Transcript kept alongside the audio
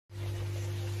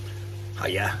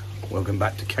Hiya, welcome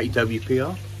back to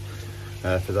KWPR.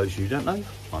 For those of you who don't know,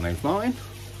 my name's Martin,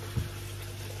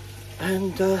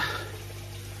 and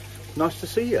nice to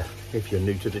see you if you're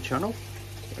new to the channel.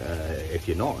 If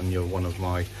you're not and you're one of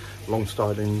my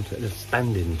long-standing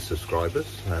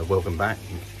subscribers, welcome back.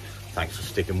 Thanks for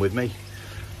sticking with me.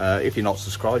 If you're not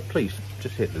subscribed, please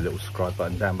just hit the little subscribe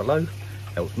button down below.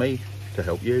 Helps me to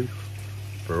help you,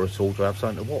 for us all to have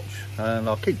something to watch. And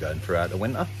I'll keep going throughout the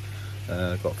winter.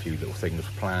 Got a few little things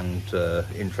planned,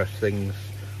 interest things.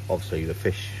 Obviously the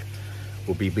fish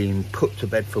will be being put to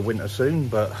bed for winter soon,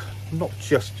 but not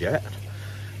just yet.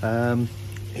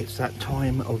 It's that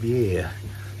time of year.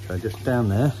 So just down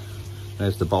there,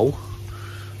 there's the bowl,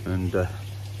 and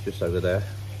just over there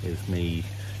is me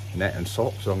net and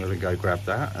socks. So I'm going to go grab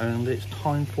that, and it's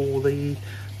time for the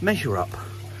measure up.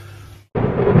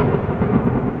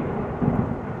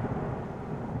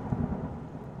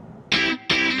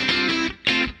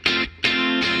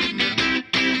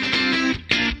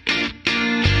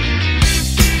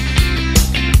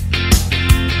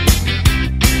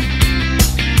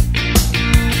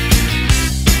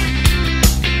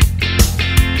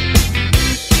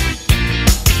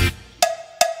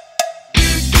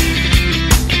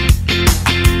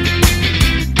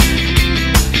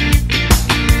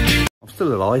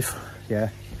 Still alive, yeah.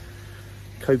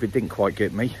 COVID didn't quite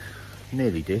get me,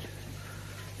 nearly did.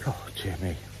 Oh dear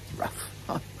me, rough.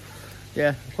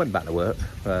 Yeah, went back to work.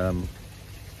 I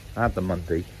had the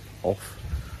Monday off.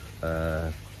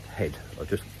 Head, I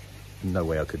just no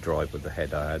way I could drive with the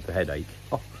head. I had the headache.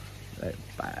 Oh,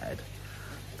 bad.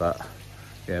 But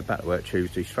yeah, back to work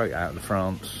Tuesday, straight out of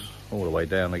France, all the way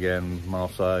down again,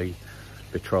 Marseille,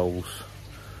 patrols.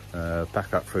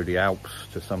 Back up through the Alps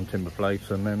to some timber place,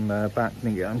 and then back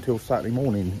didn't get until Saturday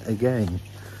morning again.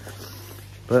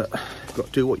 But you've got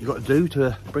to do what you've got to do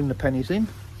to bring the pennies in.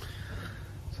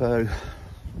 So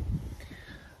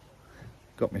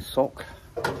got my sock.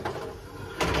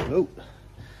 Oh,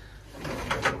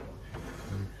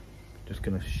 just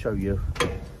going to show you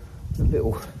a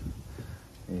little.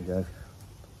 There you go.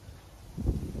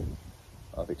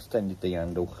 I've extended the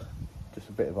handle, just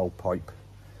a bit of old pipe.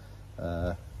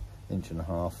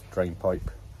 1.5" drain pipe.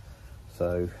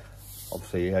 So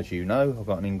obviously, as you know, I've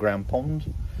got an in-ground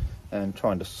pond, and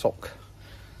trying to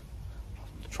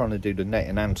do the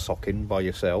netting and socking by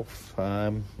yourself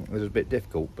is a bit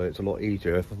difficult, but it's a lot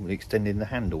easier extending the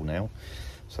handle now.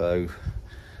 So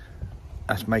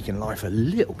that's making life a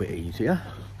little bit easier.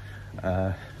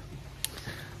 The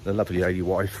lovely lady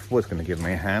wife was going to give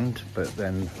me a hand, but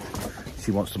then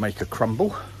she wants to make a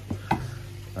crumble.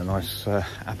 A nice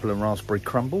apple and raspberry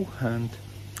crumble, and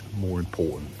more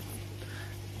important,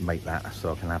 make that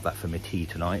so I can have that for my tea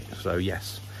tonight. So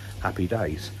yes, happy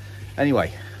days.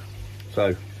 Anyway,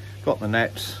 so got the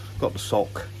nets, got the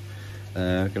sock,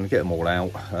 gonna get them all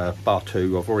out. Bar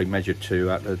 2, I've already measured 2.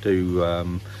 I had to do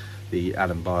the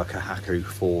Adam Bar Kahaku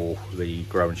for the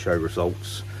grow and show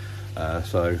results.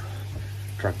 So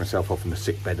dragged myself off in the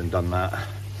sick bed and done that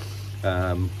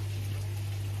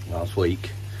last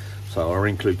week. So I'll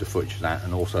include the footage of that,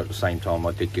 and also at the same time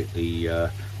I did get the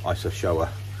ISO shower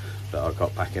that I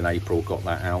got back in April, got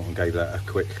that out and gave that a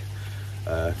quick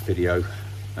video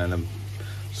and a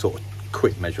sort of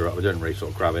quick measure up. I didn't really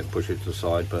sort of grab it and push it to the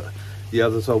side, but the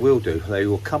others I will do. They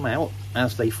will come out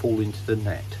as they fall into the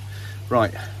net.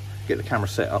 Right, get the camera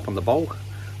set up on the bowl,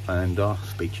 and I'll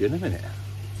speak to you in a minute.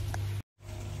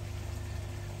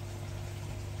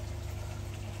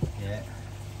 Yeah.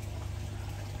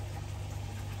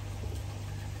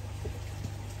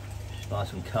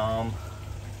 Nice and calm,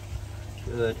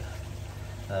 good.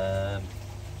 Got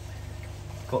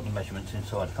the measurements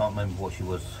inside. I can't remember what she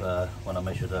was when I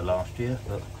measured her last year,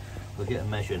 but we'll get a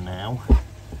measure now.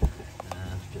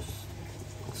 Just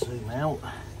zoom out.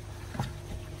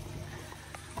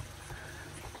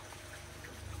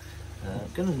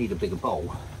 Gonna need a bigger bowl,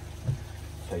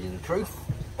 to tell you the truth.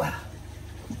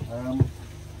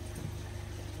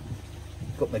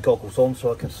 Got my goggles on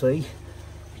so I can see.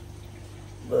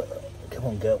 But come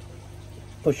on, girl,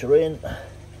 push her in.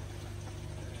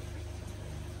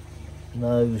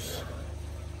 Nose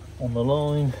on the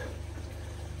line,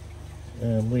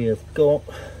 and we have got,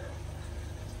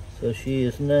 so she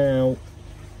is now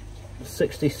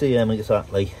 60 cm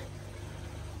exactly,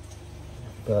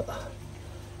 but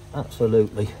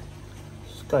absolutely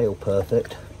scale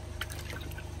perfect.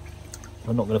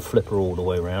 I'm not going to flip her all the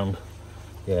way around.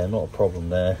 Yeah, not a problem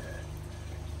there.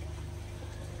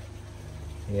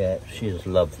 Yeah, she is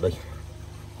lovely.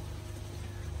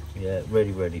 Yeah,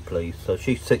 really pleased. So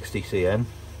she's 60 cm. I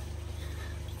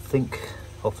think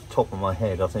off the top of my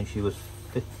head, I think she was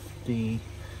 50,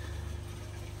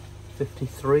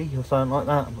 53 or something like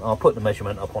that. I'll put the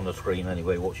measurement up on the screen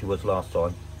anyway, what she was last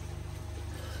time.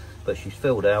 But she's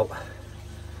filled out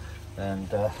and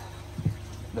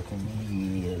looking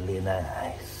really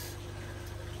nice.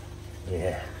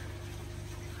 Yeah,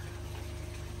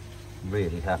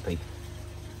 really happy.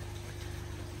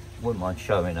 Wouldn't mind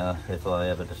showing her if I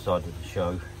ever decided to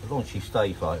show, as long as she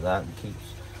stays like that and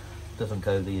doesn't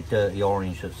go the dirty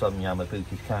orange that some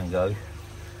Yamabukis can go.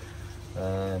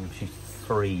 She's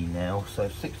 3 now, so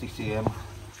 60 cm,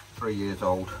 3 years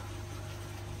old.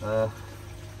 Not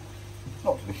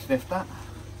to be sniffed at,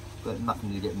 but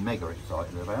nothing to get mega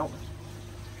excited about.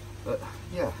 But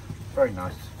yeah, very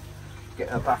nice. Get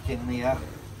her back in the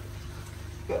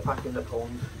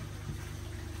pond.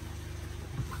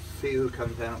 See who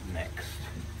comes out next.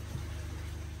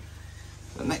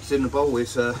 The next in the bowl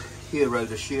is Hero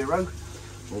the Shiro,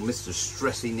 or Mr.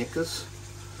 Stressy Knickers,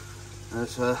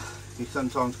 as he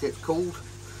sometimes gets called.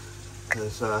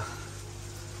 As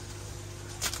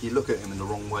you look at him in the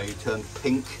wrong way, he turns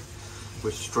pink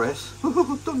with stress.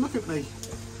 Don't look at me.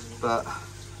 But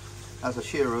as a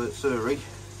Shiro at Suri,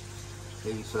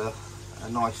 he's a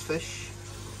nice fish.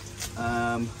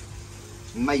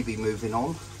 Maybe moving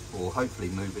on, or hopefully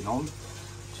moving on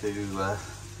to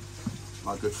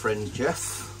my good friend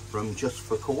Jeff from Just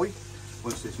for Koi,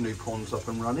 once this new pond's up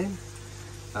and running.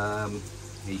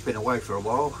 He's been away for a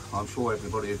while. I'm sure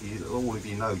all of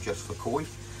you know Just for Koi,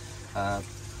 but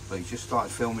he just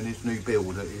started filming his new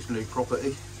build at his new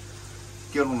property.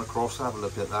 Get on across, have a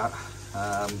look at that.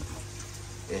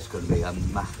 It's going to be a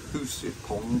massive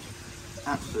pond,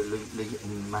 absolutely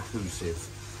massive.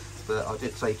 But I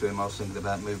did say to him I was thinking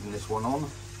about moving this one on,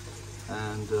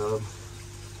 and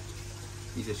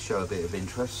he did show a bit of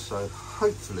interest, so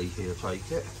hopefully he'll take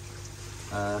it.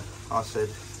 I said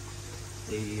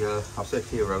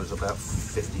Hero is about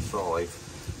 55.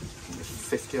 It was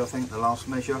 50, I think, the last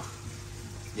measure.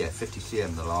 Yeah, 50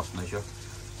 cm the last measure.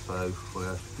 So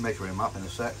we'll measure him up in a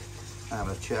sec, have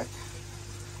a check.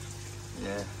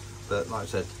 Yeah, but like I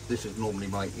said, this is normally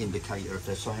my indicator if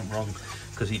there's something wrong,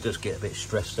 because he does get a bit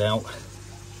stressed out.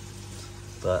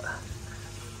 But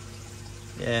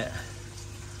yeah,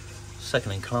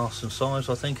 second in class and size,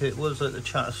 I think it was, at the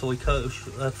Chattersoy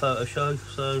photo show.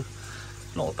 So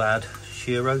not a bad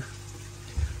Shiro,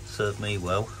 served me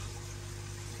well.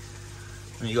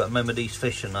 And you got to remember, these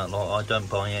fish and that lot, I don't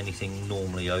buy anything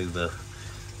normally over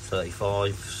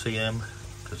 35 cm,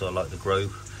 because I like to grow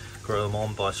them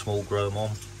on, buy small, grow them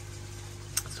on.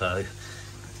 So,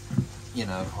 you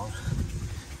know,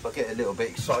 if I get a little bit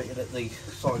excited at the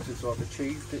sizes I've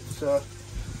achieved, it's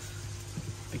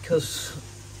because,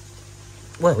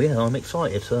 well, yeah, I'm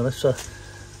excited. So let's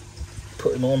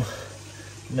put him on,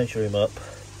 measure him up.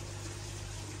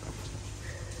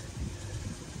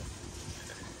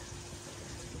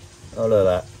 Oh, look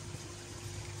at that.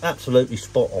 Absolutely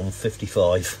spot on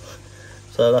 55.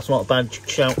 So that's not a bad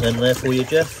shout then there for you,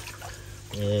 Jeff.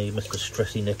 Yeah, you Mr.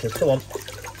 Stressy Knickers. Come on.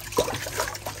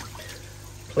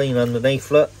 Clean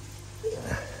underneath, look.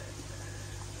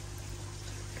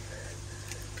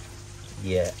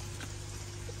 Yeah.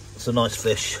 It's a nice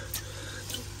fish.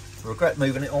 I regret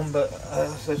moving it on, but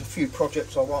there's a few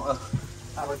projects I want to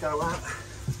have a go at.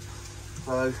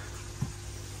 So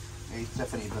he's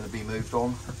definitely going to be moved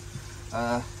on.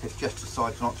 If Jeff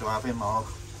decides not to have him, I'll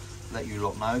let you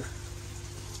lot know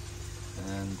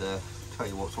and tell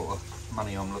you what sort of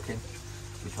money I'm looking,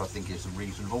 which I think is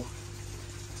reasonable.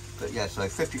 But yeah, so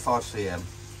 55 cm,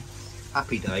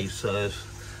 happy days. So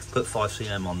put 5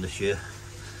 cm on this year,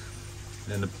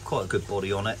 and quite a good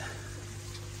body on it.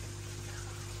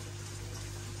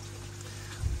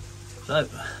 So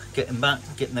getting back,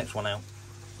 get the next one out.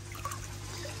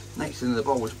 Next in the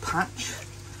bowl was Patch,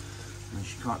 and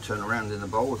she can't turn around in the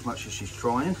bowl as much as she's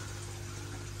trying.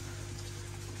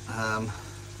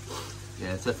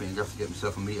 Yeah, definitely going to have to get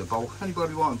myself a metre bowl.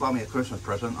 Anybody want to buy me a Christmas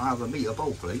present? I have a metre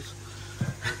bowl, please.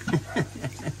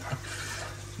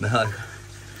 No.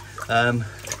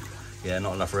 Yeah,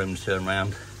 not enough room to turn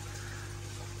around.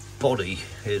 Body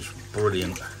is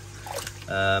brilliant.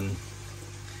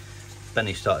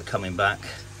 Benny started coming back.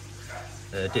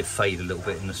 It did fade a little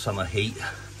bit in the summer heat,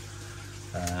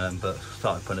 but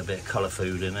started putting a bit of colour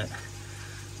food in it.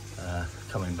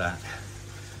 Coming back.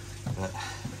 But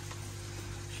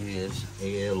she is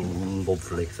a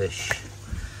lovely fish.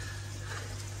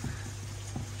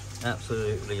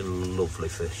 Absolutely lovely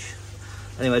fish.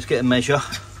 Anyway, let's get a measure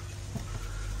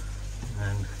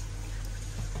and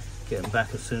get them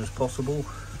back as soon as possible.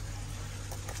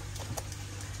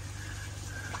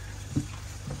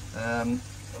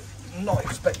 Not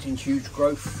expecting huge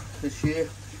growth this year,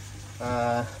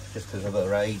 just because of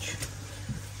her age.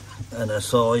 and her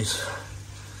size,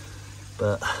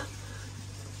 but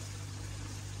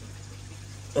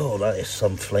oh, that is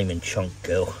some flaming chunk,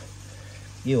 girl.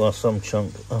 You are some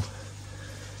chunk. Oh.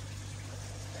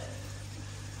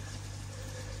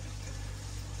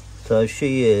 So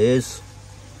she is,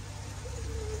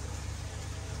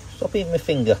 stop eating my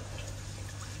finger.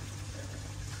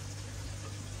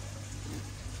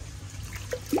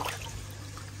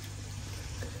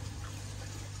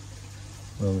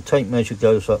 Well, the tape measure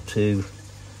goes up to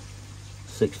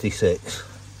 66,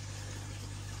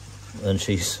 and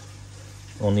she's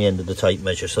on the end of the tape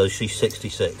measure, so she's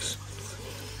 66.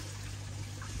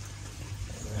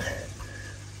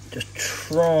 Just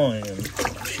try and,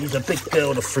 she's a big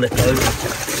girl to flip over.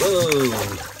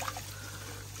 Whoa!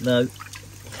 No.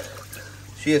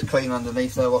 She is clean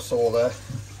underneath though, I saw there.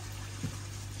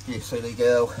 You silly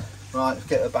girl. Right, let's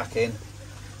get her back in.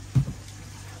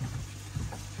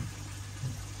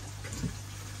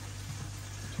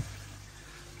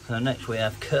 So next we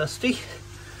have Kirsty,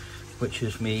 which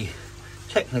is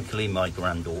technically my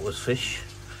granddaughter's fish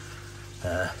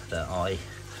that I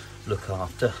look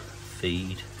after,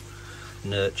 feed,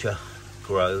 nurture,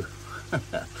 grow.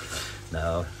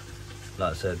 No,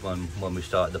 like I said, when we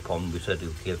started the pond, we said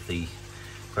we'd give the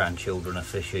grandchildren a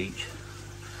fish each,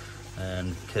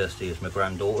 and Kirsty is my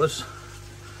granddaughter's,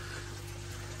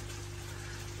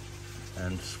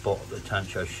 and Spot, the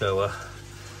Tancho shower,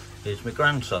 is my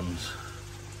grandson's.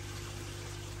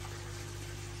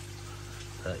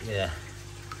 But yeah,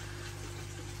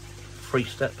 free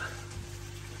step.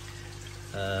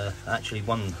 Actually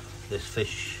won this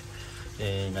fish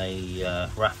in a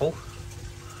raffle,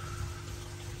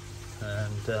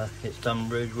 and it's done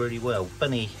really well.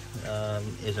 Benny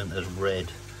isn't as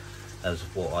red as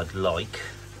what I'd like.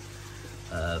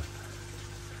 I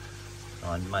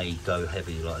may go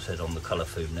heavy, like I said, on the colour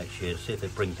food next year to see if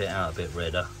it brings it out a bit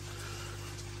redder.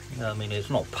 I mean, it's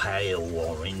not pale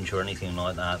orange or anything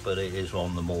like that, but it is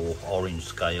on the more orange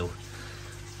scale.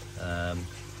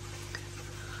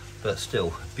 But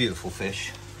still, beautiful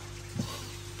fish.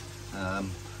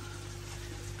 Can't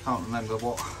remember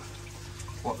what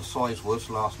the size was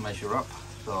last measure up,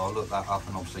 so I'll look that up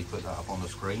and obviously put that up on the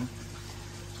screen.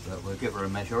 But we'll give her a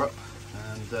measure up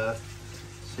and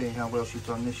see how well she's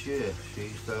done this year.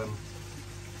 She's, I'd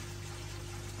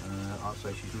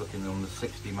say she's looking on the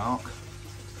 60 mark.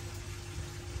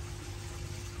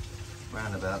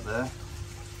 Round about there.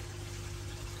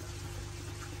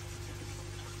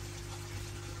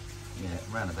 Yeah,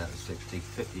 round about the 60,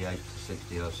 58 to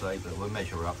 60 I'd say, but we'll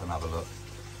measure up and have a look.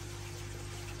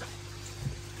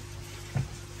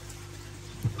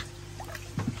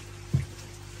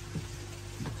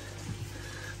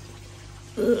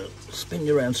 Spin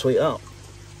you around, sweetheart.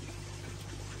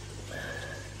 I'll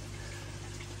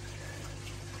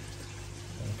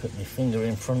put my finger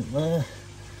in front there.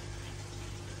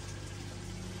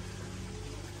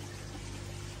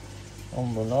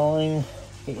 On the line,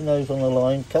 get your nose on the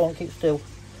line, come on, keep still,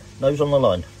 nose on the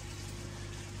line.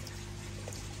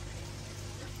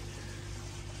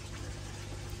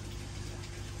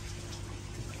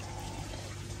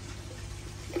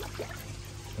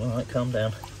 Alright, calm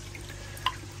down.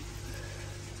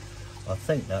 I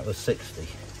think that was 60.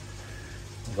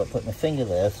 I've got to put my finger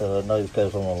there so the nose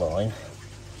goes on the line.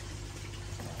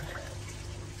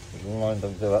 The line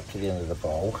don't go up to the end of the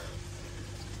bowl.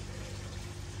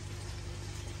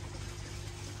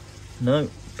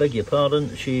 No, beg your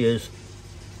pardon, she is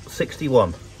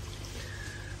 61.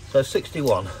 So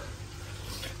 61.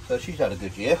 So she's had a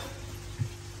good year.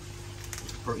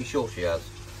 Pretty sure she has.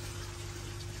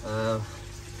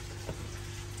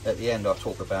 At the end I'll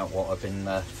talk about what I've been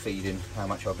feeding, how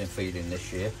much I've been feeding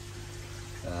this year.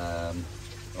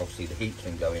 Obviously the heat's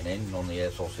been going in on the air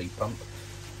source heat pump,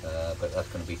 but that's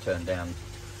going to be turned down,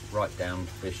 right down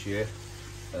this year.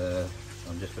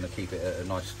 I'm just going to keep it at a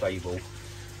nice stable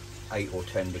 8 or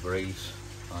 10 degrees.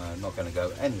 I'm not going to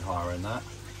go any higher than that.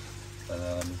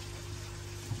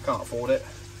 Can't afford it,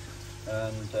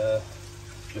 and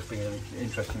just being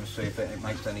interesting to see if it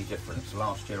makes any difference.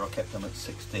 Last year I kept them at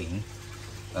 16,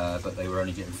 but they were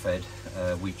only getting fed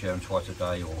wheat germ twice a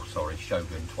day, or sorry,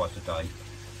 Shogun twice a day,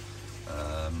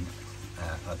 at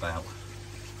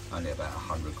only about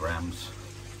 100 grams.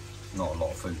 Not a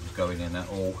lot of food was going in at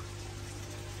all.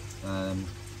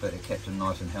 But it kept them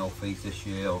nice and healthy this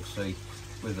year. Obviously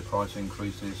with the price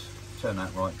increases, turn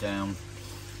that right down,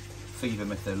 feed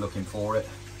them if they're looking for it.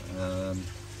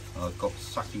 I've got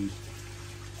Saki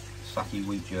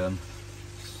wheat germ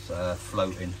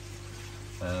floating,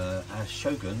 as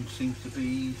Shogun seems to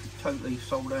be totally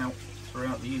sold out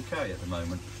throughout the UK at the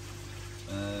moment,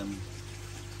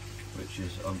 which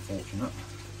is unfortunate.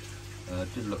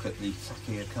 Did look at the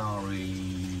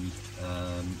Sakiakari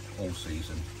all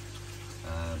season,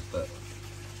 but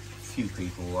few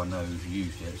people I know who've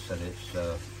used it said it's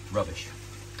rubbish.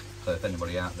 So if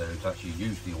anybody out there who's actually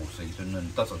used the all season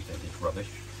and doesn't think it's rubbish,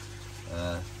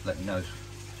 let me know.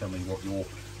 Tell me what your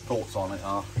thoughts on it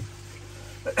are.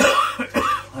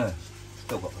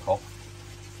 Still got the cough.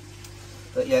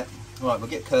 But yeah, right, we'll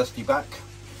get Kirsty back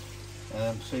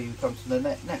and see who comes to the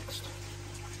net next.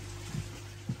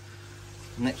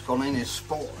 Next gone in is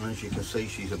Spot, and as you can see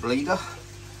she's a bleeder.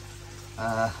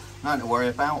 Nothing to worry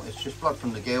about, it's just blood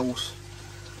from the gills.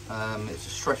 It's a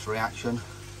stress reaction,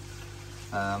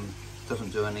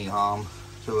 doesn't do any harm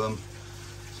to them.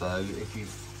 So if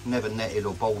you've never netted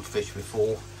or bowled fish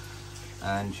before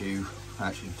and you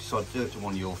actually decide to do it to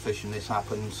one of your fish and this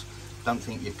happens, don't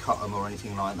think you cut them or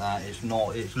anything like that. It's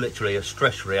not, it's literally a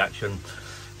stress reaction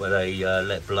where they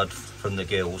let blood from the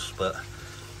gills, but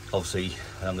obviously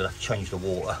I'm going to have to change the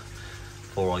water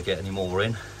before I get any more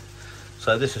in.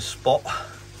 So this is Spot.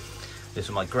 This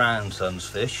is my grandson's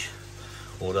fish,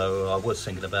 although I was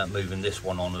thinking about moving this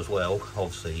one on as well,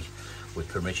 obviously with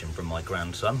permission from my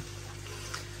grandson,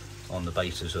 on the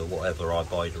basis of whatever I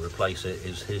buy to replace it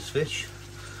is his fish.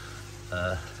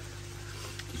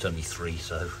 He's only 3,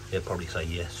 so he'll probably say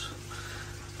yes.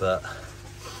 But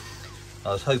I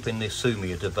was hoping this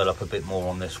Sumi would develop a bit more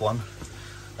on this one.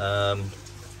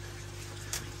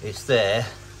 It's there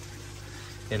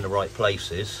in the right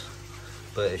places,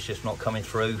 but it's just not coming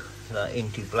through that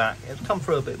inky black. It's come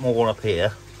through a bit more up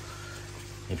here.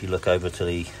 If you look over to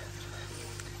the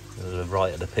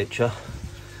right of the picture,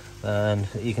 and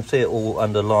you can see it all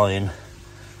underlying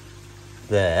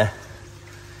there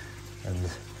and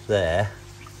there.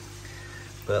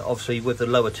 But obviously with the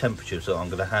lower temperatures that I'm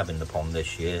going to have in the pond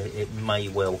this year, it may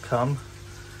well come.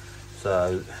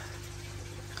 So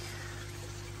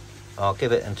I'll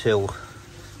give it until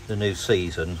the new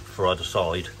season before I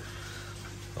decide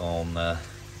on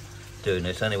doing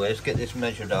this. Anyway, let's get this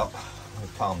measured up. I'll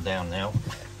calm down now,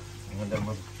 and then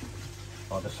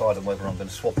I'll decide on whether I'm going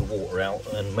to swap the water out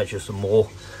and measure some more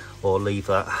or leave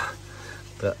that.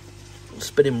 But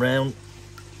spin him round.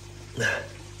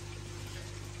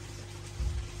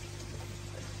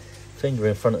 Finger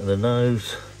in front of the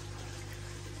nose.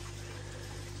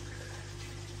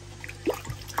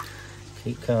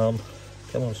 Keep calm.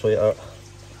 Come on, sweetheart.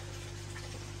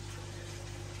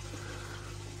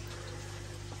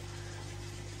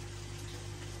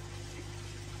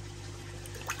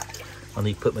 I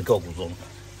need to put my goggles on.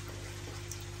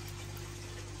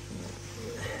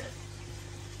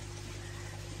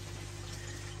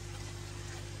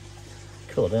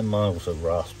 God, them miles are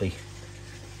raspy.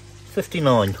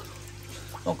 59.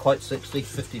 Not quite 60,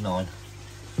 59.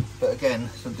 But again,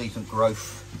 some decent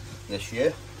growth this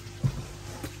year.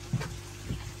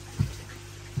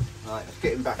 Right, let's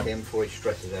get him back in before he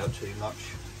stresses out too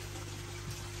much.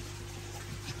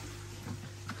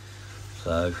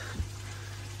 So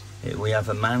here we have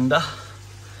Amanda,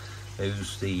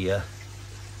 who's the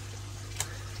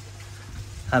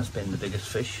has been the biggest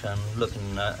fish, and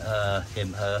looking at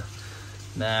her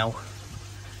now,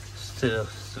 still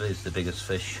is the biggest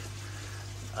fish.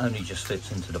 Only just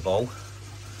fits into the bowl,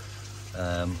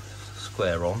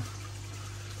 square on.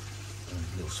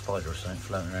 A little spider or something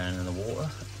floating around in the water.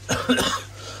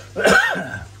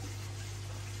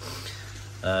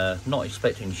 Not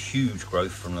expecting huge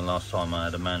growth from the last time I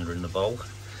had Amanda in the bowl,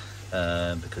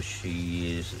 because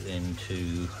she is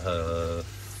into her,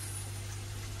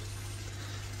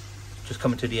 just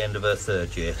coming to the end of her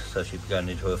 3rd year, so she'll be going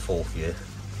into her 4th year.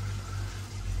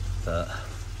 But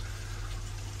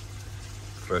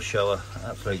for a shower,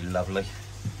 absolutely lovely.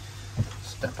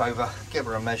 Step over, give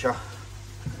her a measure.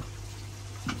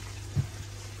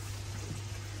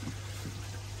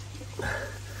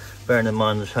 Bearing in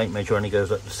mind the tape measure only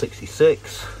goes up to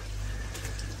 66.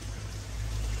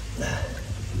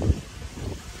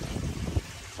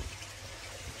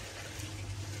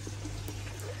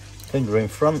 Finger in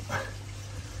front,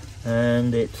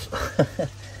 and it's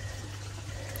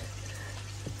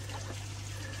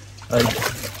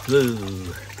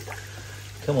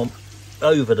come on,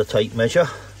 over the tape measure.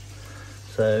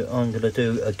 So I'm going to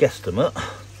do a guesstimate.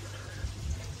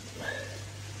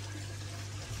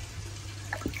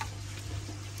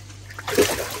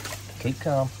 Keep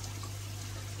calm.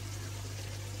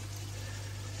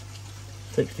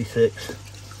 66.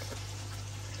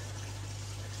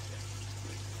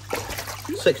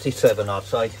 67, I'd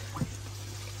say.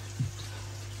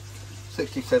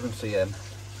 67 cm.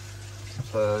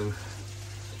 So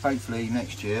hopefully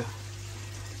next year,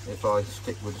 if I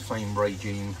stick with the same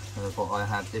regime as what I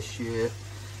had this year,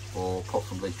 or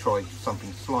possibly try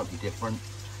something slightly different.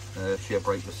 She'll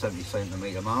break the 70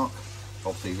 centimetre mark.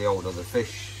 Obviously the older the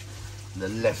fish, the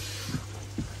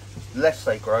less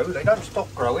they grow. They don't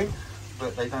stop growing,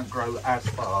 but they don't grow as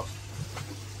fast.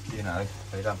 You know,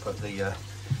 they don't put the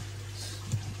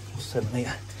 70.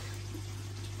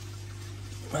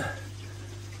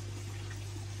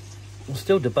 I'm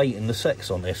still debating the sex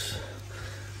on this.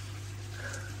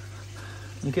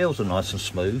 The gills are nice and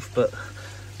smooth, but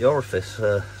the orifice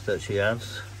that she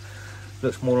has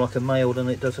looks more like a male than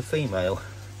it does a female.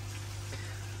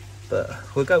 But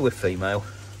we'll go with female.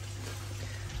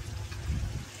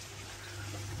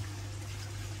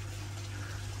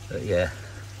 But yeah,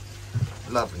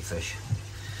 lovely fish.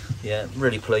 Yeah,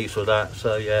 really pleased with that.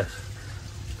 So yeah,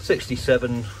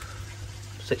 67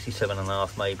 and a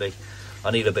half maybe. I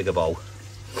need a bigger bowl,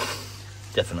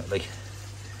 definitely.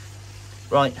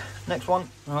 Right, next one.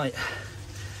 Right,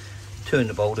 2 in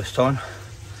the bowl this time.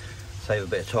 Save a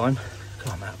bit of time.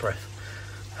 God, I'm out of breath.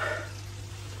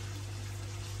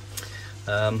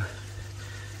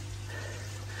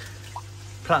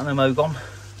 Platinum Ogon,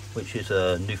 which is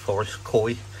a New Forest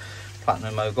koi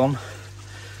platinum Ogon.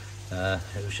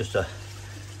 It was just a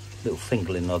little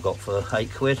fingerling I got for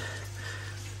 £8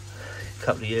 a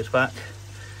couple of years back,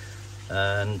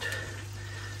 and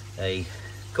a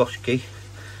Goshki,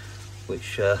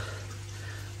 which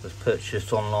was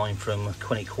purchased online from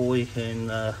Quenny Koi in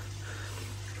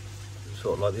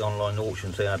sort of like the online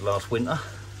auctions they had last winter,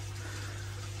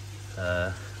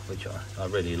 which I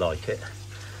really like it.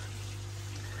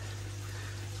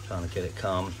 Trying to get it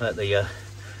calm, let the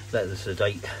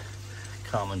sedate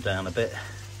calm them down a bit.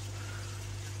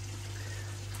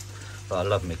 But I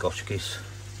love my Goshkis.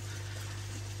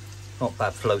 Not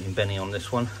bad floating Benny on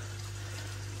this one.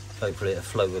 Hopefully it'll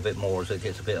float a bit more as it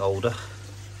gets a bit older.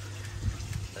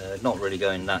 Not really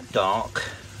going that dark,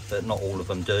 but not all of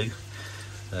them do.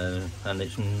 And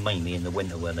it's mainly in the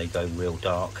winter where they go real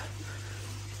dark.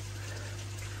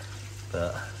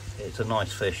 But it's a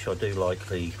nice fish. I do like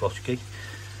the Goshki.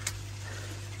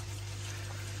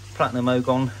 Platinum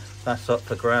Ogon, that's up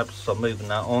for grabs, so I'm moving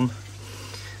that on.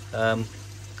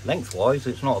 Lengthwise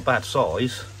it's not a bad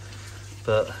size,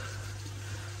 but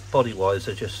body wise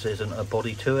there just isn't a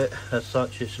body to it as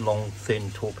such. It's long,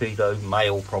 thin torpedo,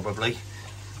 male probably.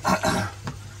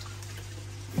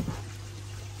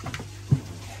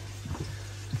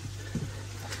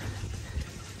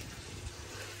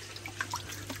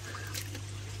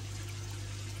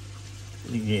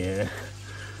 Yeah,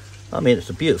 I mean it's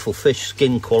a beautiful fish,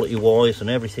 skin quality wise and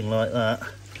everything like that.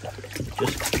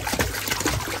 Just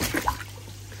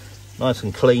nice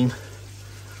and clean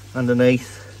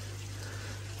underneath.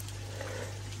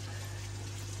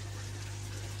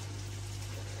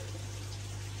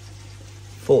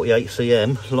 .48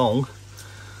 cm long,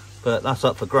 but that's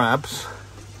up for grabs.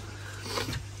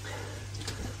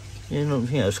 You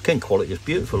know, skin quality is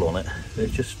beautiful on it.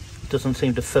 It just doesn't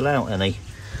seem to fill out any.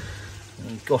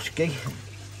 Goshki,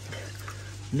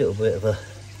 a little bit of a,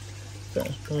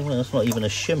 that's not even a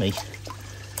shimmy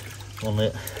on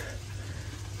it.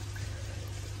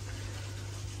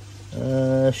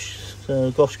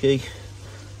 So Goshki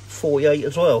 48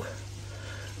 as well.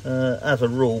 As a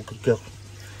rule,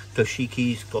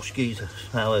 Goshkis,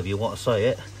 however you want to say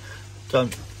it,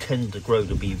 don't tend to grow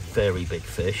to be very big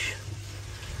fish.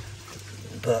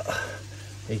 But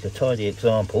here's a tidy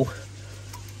example.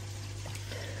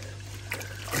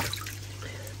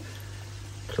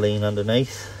 Clean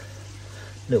underneath,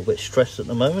 a little bit stressed at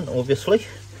the moment obviously.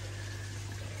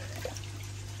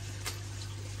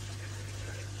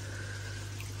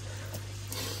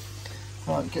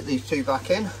 Right, get these two back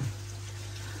in,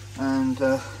 and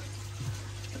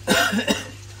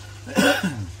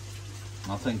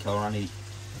I think I'll only,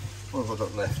 what have I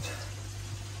got left?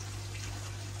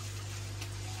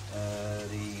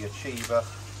 The Achiever,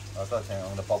 I don't think I'm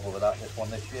going to bother with that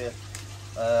this year.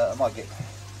 I might get,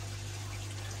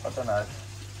 I don't know.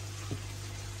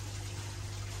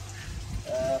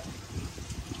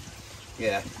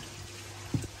 Yeah,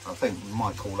 I think we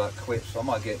might call that quits. I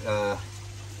might get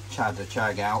Chad the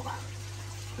Chag out,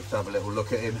 just have a little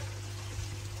look at him,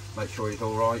 make sure he's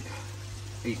alright.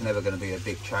 He's never going to be a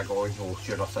big Chagoi, or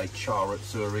should I say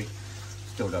Charatsuri.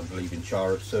 Still don't believe in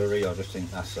Charatsuri. I just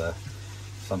think that's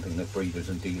something that breeders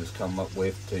and dealers come up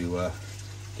with to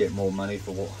get more money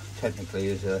for what technically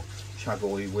is a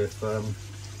Chagoi with a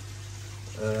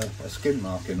skin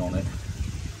marking on it.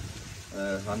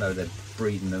 I know they're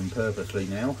breeding them purposely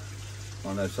now.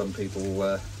 I know some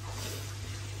people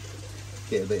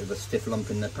get a bit of a stiff lump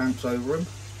in their pants over them,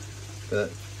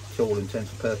 but to all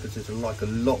intents and purposes, like a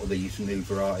lot of these new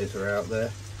varieties are out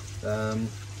there,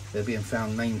 they're being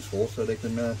found names for, so they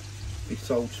can be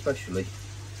sold specially.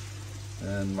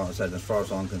 And like I said, as far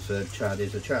as I'm concerned, Chad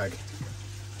is a Chag.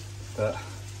 But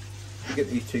we'll get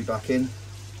these two back in,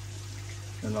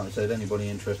 and like I said, anybody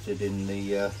interested in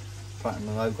the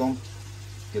Platinum Ogon,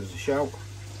 give us a shout.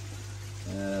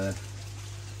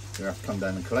 You have to come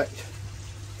down and collect,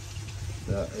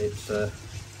 but it's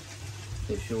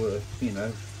your, you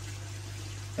know,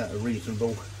 at a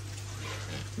reasonable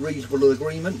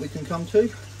agreement we can come to.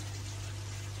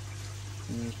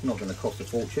 It's not going to cost a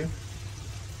fortune,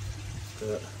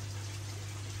 but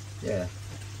yeah.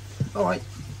 All right,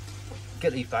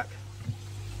 get these back.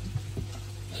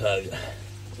 So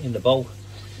in the bowl,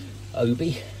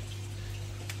 Obi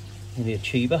in the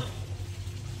Achieva.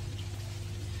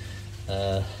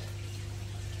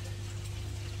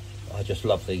 I just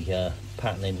love the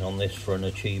patterning on this for an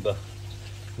Achieva,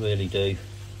 really do.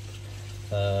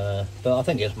 But I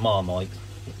think it's Marmite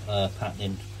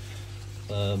patterning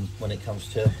when it comes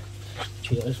to.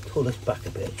 Let's pull this back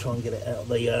a bit, try and get it out of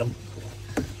the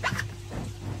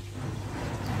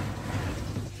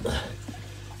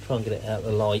try and get it out of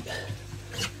the light.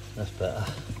 That's better.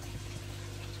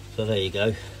 So there you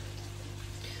go.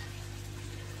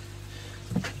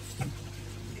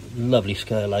 Lovely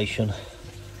scalation,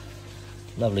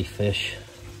 lovely fish.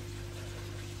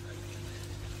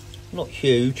 Not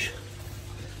huge,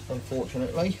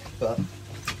 unfortunately, but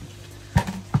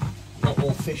not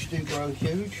all fish do grow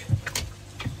huge.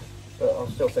 But I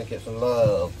still think it's a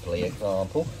lovely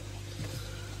example.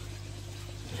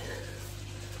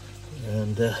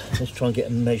 And let's try and get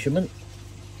a measurement.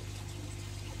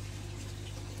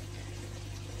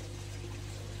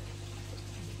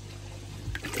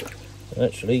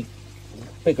 Actually,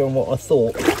 bigger than what I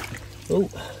thought. Oh,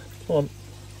 come on.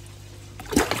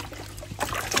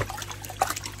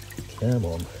 Come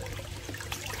on.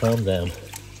 Calm down.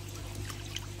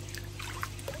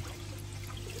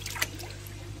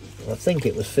 I think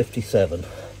it was 57.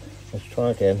 Let's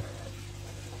try again.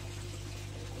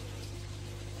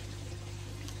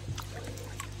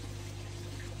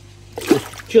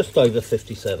 Just over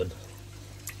 57.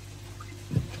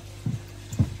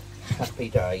 Happy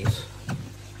days.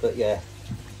 But yeah,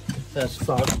 as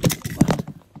far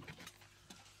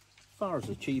as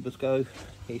the Achievas go,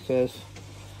 he says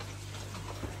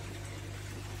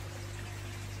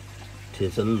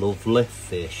tis a lovely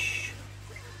fish.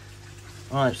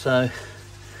 Right, so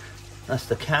that's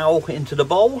the cow into the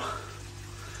bowl.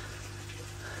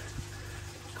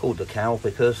 Called the cow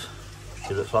because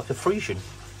she looks like a Frisian.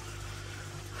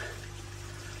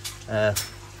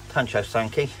 Tancho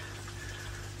Sankey.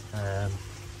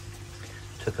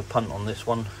 Took a punt on this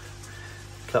one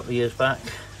a couple of years back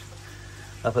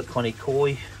up at Connie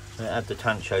Coy. It had the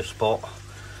Tancho spot,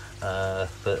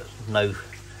 but no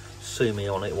sumi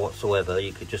on it whatsoever.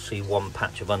 You could just see one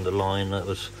patch of underline. That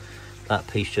was that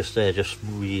piece just there, just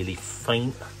really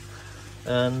faint.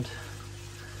 And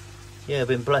yeah, I've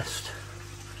been blessed.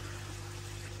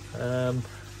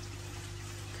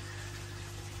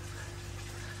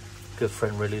 Good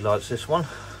friend really likes this one.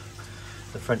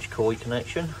 The French Koi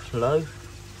connection, low.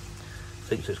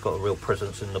 Thinks it's got a real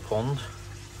presence in the pond.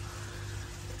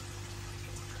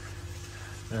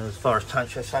 And as far as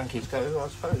Tancho Sankeys go, I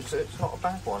suppose it's not a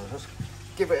bad one. Let's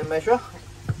give it a measure.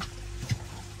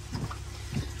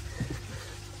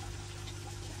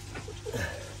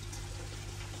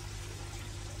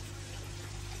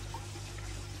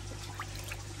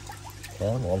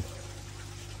 Come on.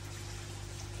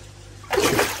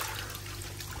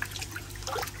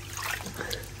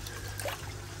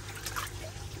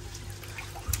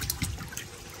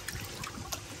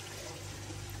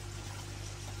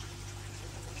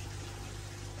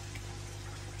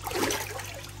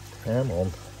 Come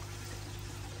on.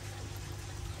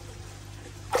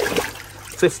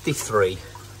 53.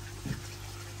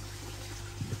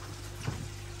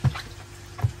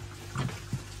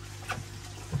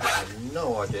 I have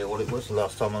no idea what it was the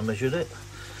last time I measured it,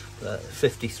 but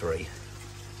 53.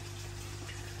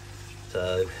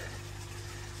 So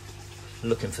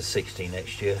looking for 60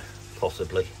 next year,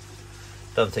 possibly.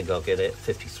 Don't think I'll get it.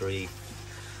 53.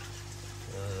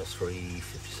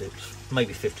 56,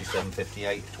 maybe 57,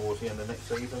 58 towards the end of next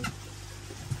season,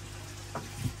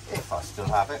 if I still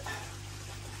have it.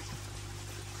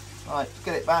 Right,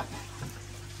 get it back.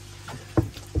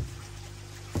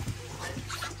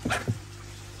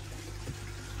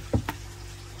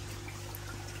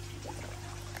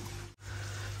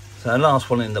 So last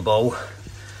one in the bowl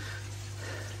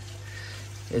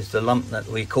is the lump that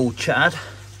we call Chad.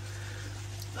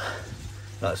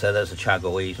 Like I said, there's a Chag.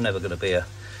 He's never going to be a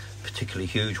particularly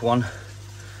huge one.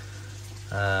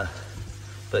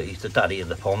 but he's the daddy of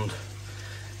the pond.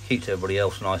 Keeps everybody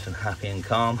else nice and happy and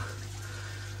calm.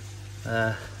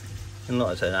 And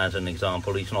like I said, as an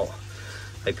example, he's not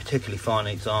a particularly fine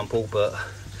example, but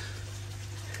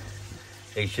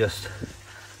he's just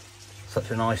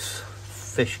such a nice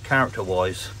fish character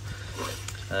wise,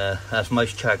 as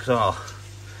most chags are.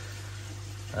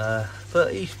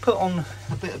 But he's put on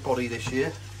a bit of body this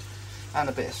year and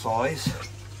a bit of size,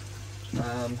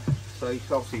 so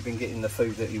he's obviously been getting the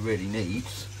food that he really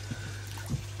needs.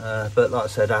 But like I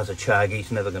said, as a chag,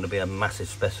 he's never going to be a massive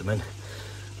specimen.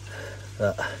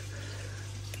 But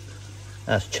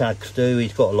as chags do,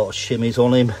 he's got a lot of shimmies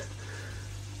on him.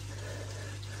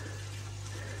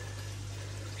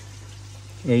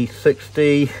 He's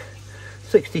 63,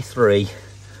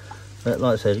 but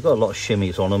like I said, he's got a lot of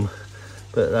shimmies on him,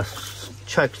 but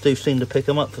chags do seem to pick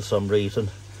him up for some reason.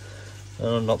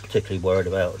 I'm not particularly worried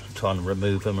about trying to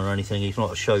remove him or anything. He's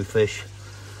not a show fish.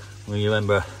 I mean, you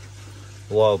remember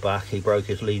a while back he broke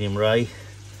his leading ray.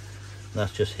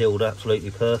 That's just healed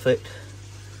absolutely perfect.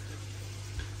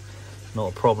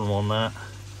 Not a problem on that.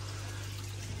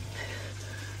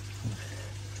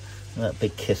 That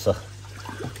big kisser.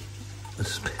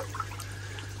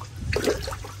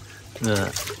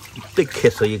 Big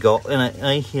kisser you got, innit,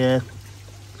 eh? Yeah.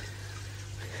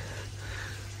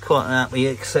 Quite happy,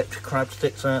 except crab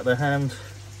sticks out of their hand.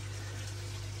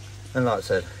 And like I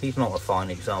said, he's not a fine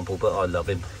example, but I love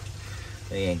him.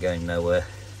 He ain't going nowhere.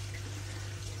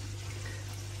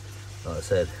 Like I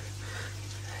said,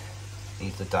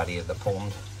 he's the daddy of the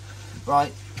pond.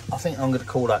 Right, I think I'm going to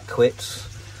call that quits.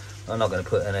 I'm not going to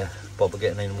put any bother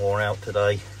getting any more out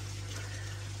today.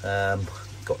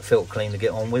 Got the filter clean to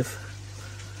get on with,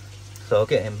 so I'll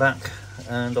get him back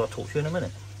and I'll talk to you in a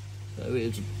minute. So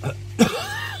it's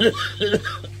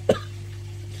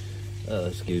oh,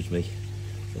 excuse me,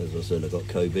 as I said, I got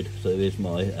COVID. So here's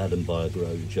my Adam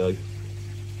Biogrow Joe.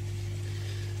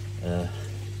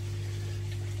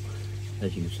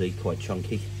 As you can see, quite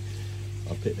chunky.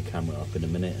 I'll pick the camera up in a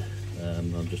minute.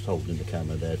 I'm just holding the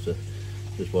camera there, so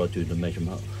just while I do the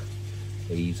measurement.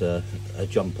 He's a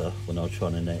jumper. When I was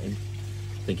trying to net him,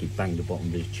 I think he banged the bottom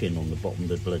of his chin on the bottom of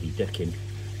the bloody decking.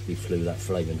 He flew that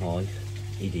flaming high,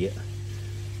 idiot.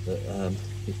 But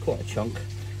he's quite a chunk.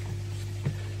 I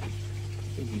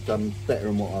think he's done better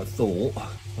than what I thought.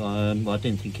 I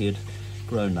didn't think he'd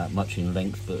grown that much in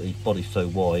length, but his body's so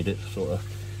wide it's sort of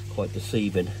quite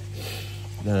deceiving.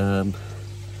 I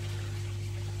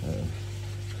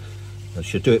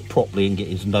should do it properly and get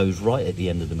his nose right at the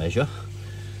end of the measure.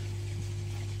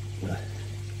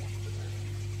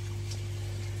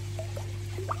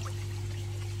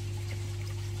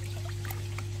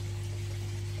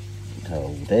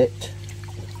 Hold it.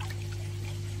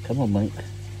 Come on, mate.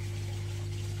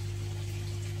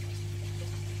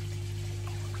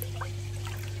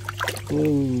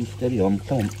 Whoa, steady on,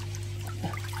 come on.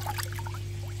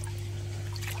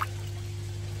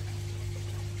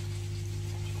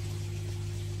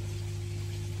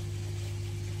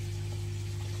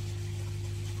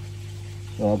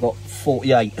 So I got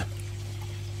 48.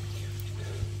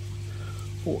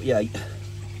 48.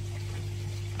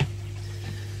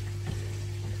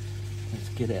 Let's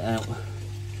get it out.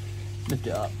 Lift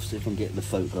it up, see if I can get the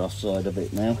photograph side of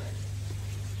it now.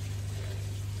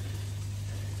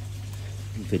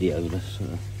 Video this.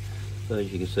 So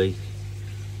as you can see,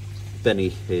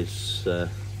 Benny is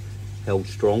held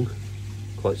strong,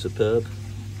 quite superb.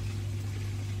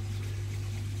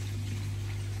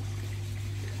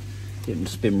 Get him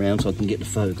to spin round so I can get the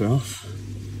photograph,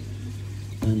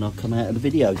 and I'll come out of the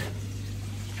video.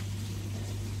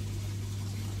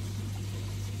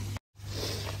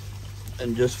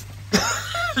 And just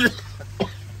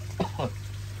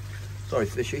sorry,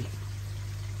 fishy.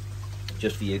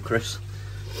 Just for you, Chris.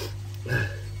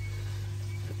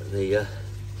 The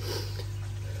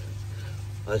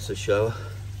ice shower,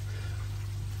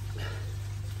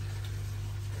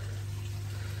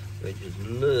 which is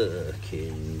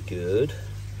looking good.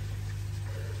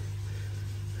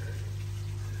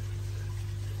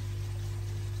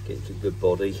 Gets a good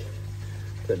body,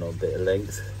 putting on a bit of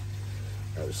length.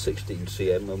 That was 16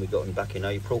 cm when we got him back in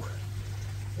April.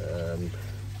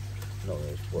 No,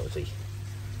 what is he?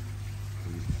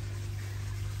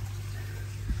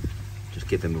 Just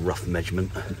give him a rough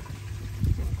measurement.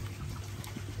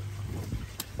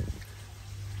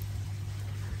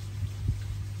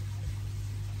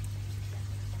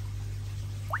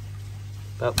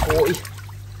 About 40.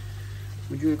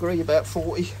 Would you agree? About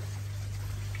 40?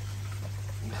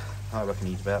 I reckon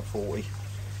he's about 40.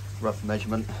 Rough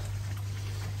measurement.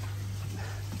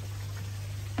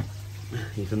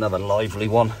 He's another lively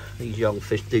one. These young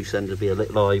fish do tend to be a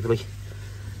little lively.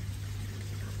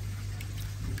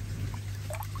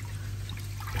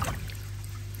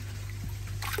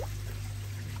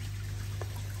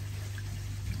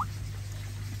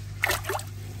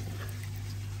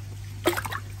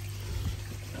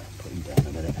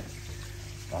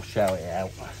 shout it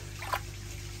out.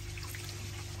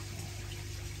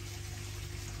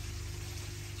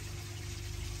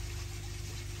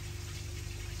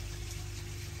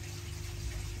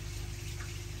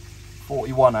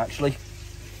 $41 actually.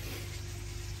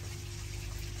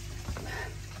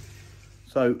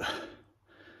 So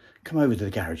come over to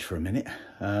the garage for a minute.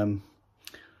 I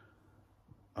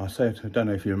said, I don't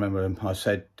know if you remember, I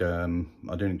said I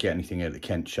didn't get anything at the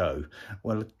Kent show.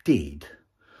 Well, I did.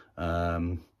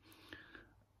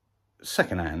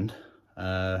 Second hand,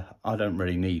 I don't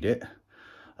really need it.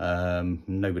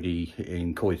 Nobody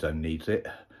in Koi Zone needs it.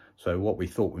 So what we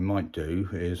thought we might do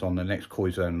is on the next Koi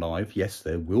Zone Live, yes,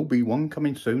 there will be one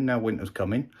coming soon, now winter's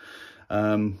coming.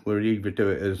 We'll either do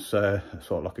it as sort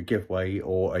of like a giveaway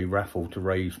or a raffle to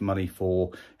raise money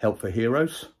for Help for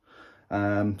Heroes.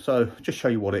 So just show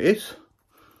you what it is.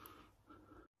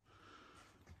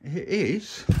 It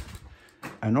is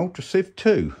an Ultra Sieve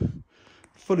 2,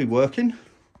 fully working.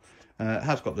 It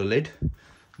has got the lid.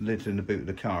 The lid's in the boot of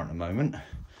the car at the moment,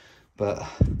 but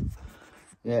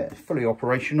yeah, it's fully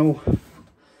operational.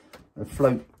 The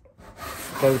float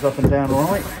goes up and down all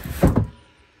right.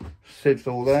 Siev's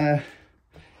all there.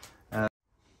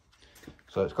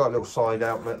 So it's got a little side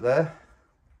outlet there,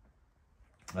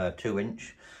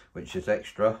 2-inch, which is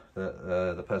extra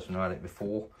that the person who had it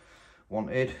before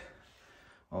wanted.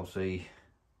 Obviously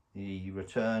the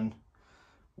return,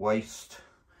 waste,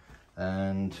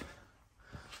 and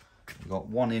you've got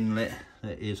one inlet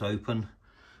that is open,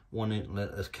 one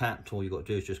inlet that's capped. All you've got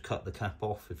to do is just cut the cap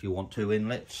off if you want 2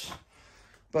 inlets.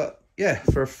 But yeah,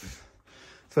 for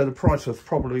the price of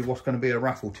probably what's going to be a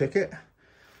raffle ticket,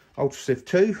 Ultra Sieve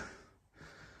 2,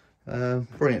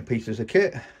 brilliant pieces of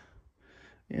kit.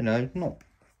 You know, not,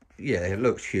 yeah, it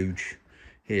looks huge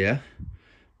here,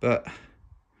 but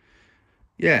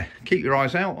yeah, keep your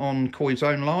eyes out on Koi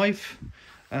Zone Live,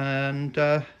 and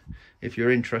if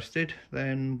you're interested,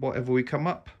 then whatever we come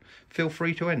up, feel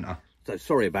free to enter. So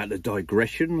sorry about the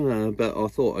digression, but I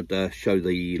thought I'd show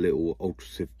the little Ultra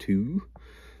Sieve 2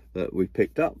 that we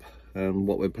picked up and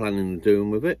what we're planning on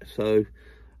doing with it. So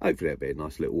hopefully it'll be a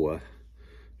nice little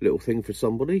thing for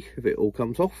somebody if it all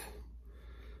comes off.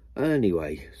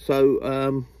 Anyway, so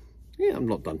yeah, I've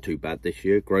not done too bad this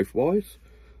year growth wise.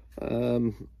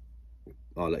 I'll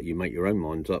let you make your own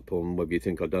minds up on whether you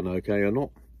think I've done okay or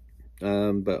not,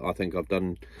 but I think I've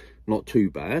done not too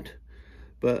bad.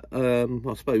 But I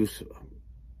suppose,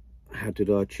 how did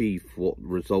I achieve what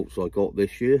results I got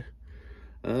this year?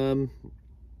 3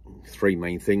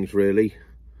 main things really.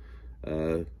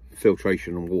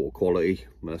 Filtration and water quality,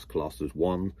 that's classed as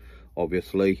 1,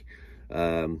 obviously.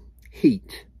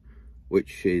 Heat,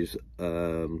 which is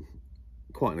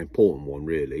quite an important one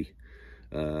really.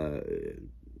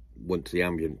 Once the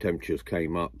ambient temperatures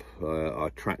came up, I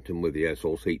tracked them with the air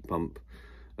source heat pump,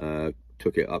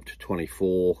 took it up to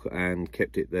 24 and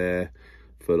kept it there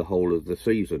for the whole of the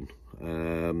season.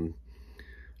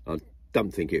 I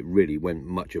don't think it really went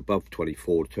much above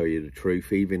 24, to tell you the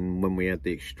truth. Even when we had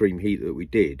the extreme heat that we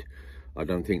did, I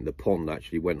don't think the pond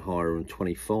actually went higher than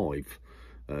 25,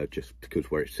 just because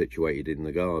where it's situated in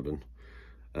the garden.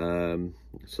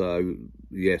 So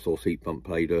the air source heat pump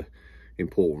played a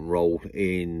important role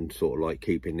in sort of like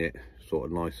keeping it sort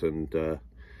of nice and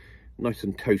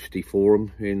toasty for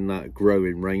them in that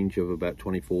growing range of about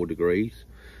 24 degrees.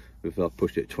 If I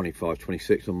pushed it 25,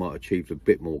 26, I might have achieved a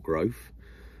bit more growth.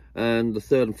 And the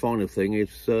third and final thing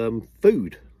is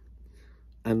food,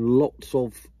 and lots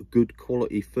of good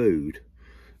quality food.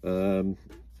 Little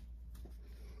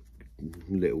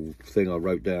thing I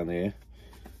wrote down here,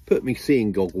 put me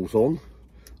seeing goggles on.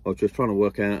 I was just trying to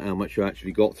work out how much I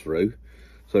actually got through.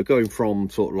 So going from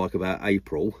sort of like about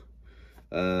April,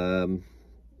 I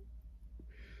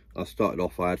started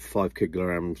off, I had 5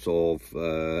 kilograms of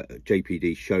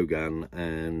JPD Shogun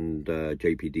and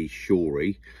JPD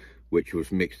Shori, which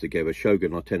was mixed together.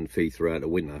 Shogun I tend to feed throughout the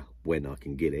winter when I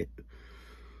can get it.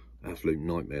 Absolute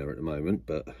nightmare at the moment,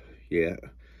 but yeah.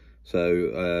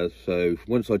 So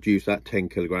once I'd used that 10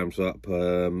 kilograms up,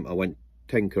 I went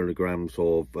 10 kilograms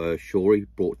of Shori,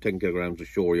 brought 10 kilograms of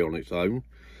Shori on its own.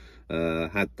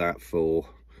 Had that for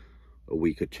a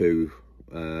week or two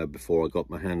before I got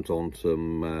my hands on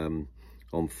some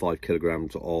on 5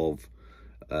 kilograms of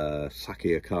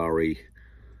Saki Akari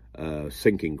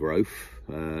sinking growth.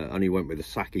 Only went with the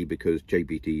Saki because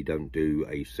JPD don't do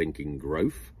a sinking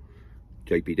growth.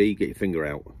 JPD, get your finger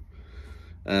out.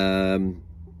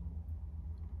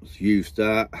 Used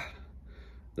that.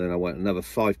 Then I went another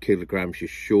 5 kilograms of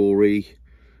Shori,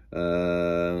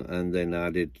 and then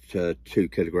added 2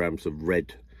 kilograms of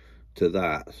red to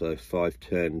that. So 5,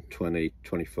 10, 20,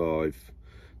 25,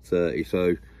 30.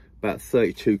 So about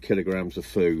 32 kilograms of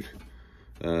food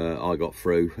I got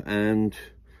through. And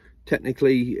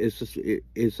technically, is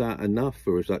that enough,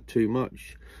 or is that too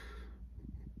much?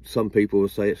 Some people will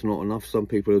say it's not enough. Some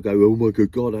people will go, oh my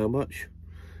good God, how much?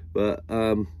 But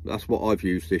that's what I've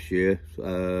used this year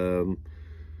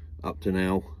up to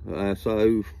now.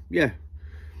 So yeah,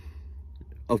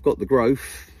 I've got the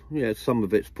growth. Yeah, some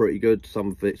of it's pretty good,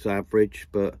 some of it's average,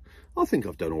 but I think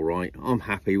I've done all right. I'm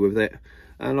happy with it,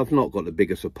 and I've not got the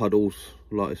biggest of puddles.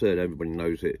 Like I said, everybody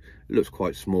knows it. It looks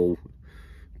quite small.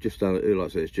 Just like I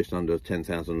said, it's just under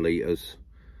 10,000 litres.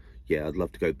 Yeah, I'd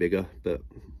love to go bigger, but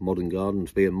modern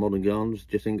gardens, being modern gardens,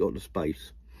 just ain't got the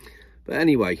space. But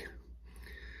anyway,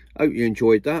 hope you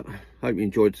enjoyed that. Hope you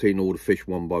enjoyed seeing all the fish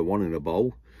one by one in a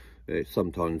bowl. It's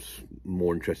sometimes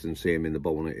more interesting to see them in the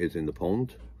bowl than it is in the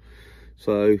pond.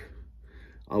 So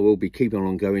I will be keeping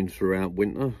on going throughout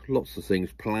winter. Lots of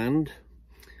things planned,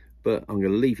 but I'm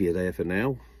going to leave you there for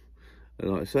now. And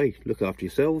like I say, look after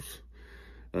yourselves.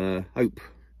 Hope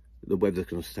the weather's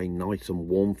going to stay nice and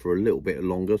warm for a little bit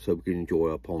longer, so we can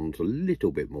enjoy our ponds a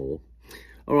little bit more.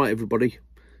 All right, everybody,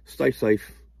 stay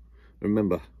safe.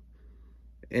 Remember,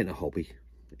 it ain't a hobby,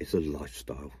 it's a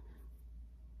lifestyle.